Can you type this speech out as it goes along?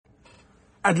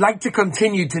I'd like to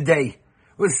continue today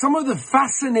with some of the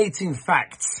fascinating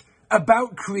facts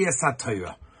about Kerias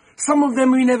HaTorah. Some of them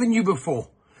we never knew before.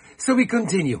 So we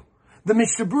continue. The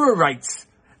Mishnah Berurah writes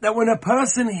that when a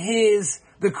person hears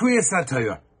the Kerias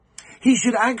HaTorah, he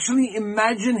should actually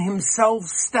imagine himself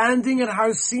standing at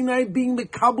Har Sinai being the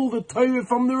Kabul, the Torah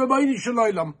from the Rabbeinu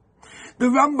Shalom. The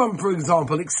Rambam, for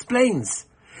example, explains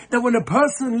that when a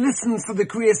person listens to the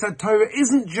Kerias HaTorah,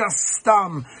 isn't just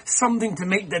something to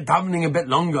make their davening a bit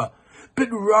longer, but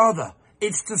rather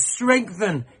it's to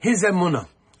strengthen his emunah,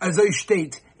 as I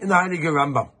state in the Heilige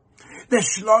Rambam. The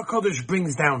Shlar Kodesh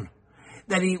brings down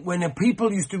that when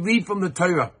people used to read from the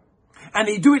Torah, and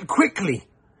they do it quickly,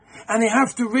 and they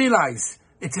have to realize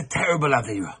it's a terrible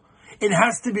avera. It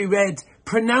has to be read,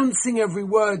 pronouncing every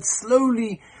word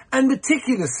slowly and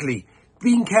meticulously,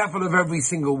 being careful of every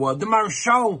single word. The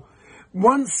Marshal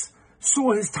once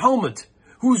saw his Talmud,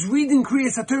 who was reading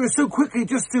Kerias HaTorah so quickly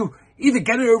just to either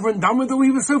get it over and done with, or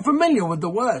he was so familiar with the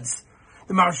words.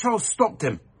 The Marshal stopped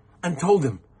him and told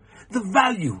him, the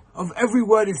value of every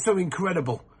word is so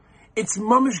incredible. It's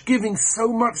mamish giving so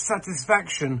much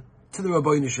satisfaction to the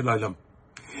Rabbeinu Shalom.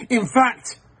 In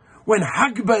fact, when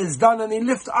Hagbah is done and they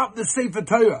lift up the Sefer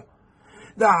Torah,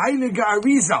 the Heilige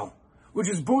Arizal, which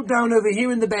is brought down over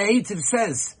here in the Be'etiv,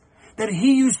 says that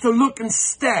he used to look and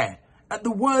stare at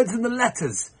the words and the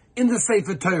letters in the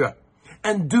Sefer Torah.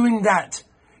 And doing that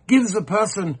gives a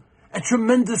person a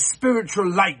tremendous spiritual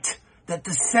light that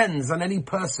descends on any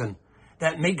person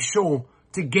that makes sure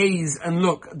to gaze and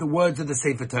look at the words of the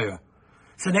Sefer Torah.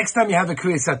 So next time you have a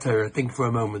Kerias HaTorah, think for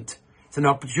a moment. It's an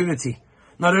opportunity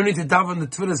not only to daven the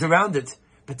tefillas around it,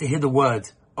 but to hear the word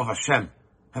of Hashem.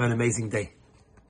 Have an amazing day.